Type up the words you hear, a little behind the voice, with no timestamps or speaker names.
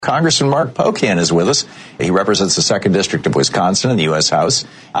Congressman Mark Pocan is with us. He represents the 2nd District of Wisconsin in the U.S. House.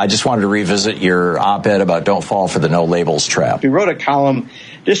 I just wanted to revisit your op-ed about don't fall for the no labels trap. We wrote a column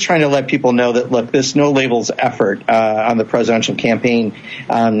just trying to let people know that, look, this no labels effort on the presidential campaign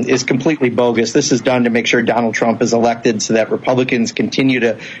is completely bogus. This is done to make sure Donald Trump is elected so that Republicans continue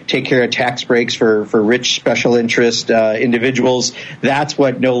to take care of tax breaks for rich special interest individuals. That's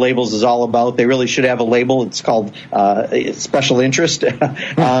what no labels is all about. They really should have a label. It's called special interest.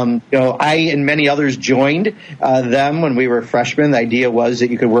 I and many others joined them when we were freshmen. The idea was that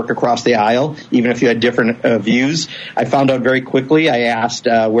you could work across the aisle, even if you had different views. I found out very quickly. I asked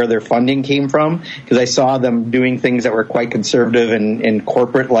where their funding came from, because I saw them doing things that were quite conservative and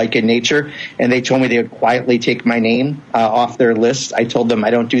corporate-like in nature, and they told me they would quietly take my name off their list. I told them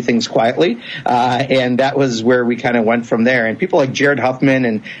I don't do things quietly, and that was where we kind of went from there. And people like Jared Huffman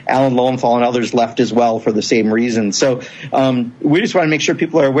and Alan Lowenthal and others left as well for the same reason. So we just want to make sure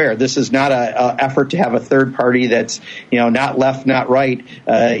people are aware. This is not an effort to have a third party that's, not left, not right.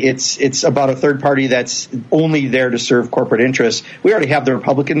 It's about a third party that's only there to serve corporate interests. We already have the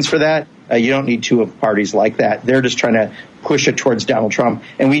Republicans for that. You don't need two of parties like that. They're just trying to push it towards Donald Trump,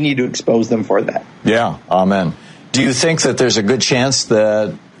 and we need to expose them for that. Yeah, amen. Do you think that there's a good chance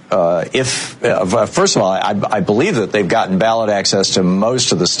that first of all, I believe that they've gotten ballot access to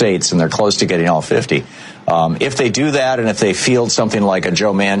most of the states, and they're close to getting all 50. If they do that, and if they field something like a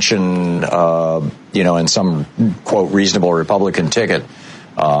Joe Manchin, in some, quote, reasonable Republican ticket,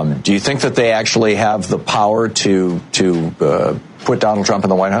 do you think that they actually have the power to put Donald Trump in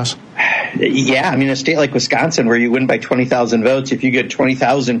the White House? Yeah, a state like Wisconsin, where you win by 20,000 votes, if you get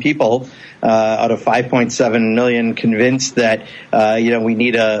 20,000 people out of 5.7 million convinced that, we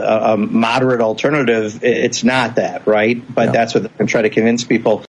need a moderate alternative, it's not that, right? But that's what they're going to try to convince people.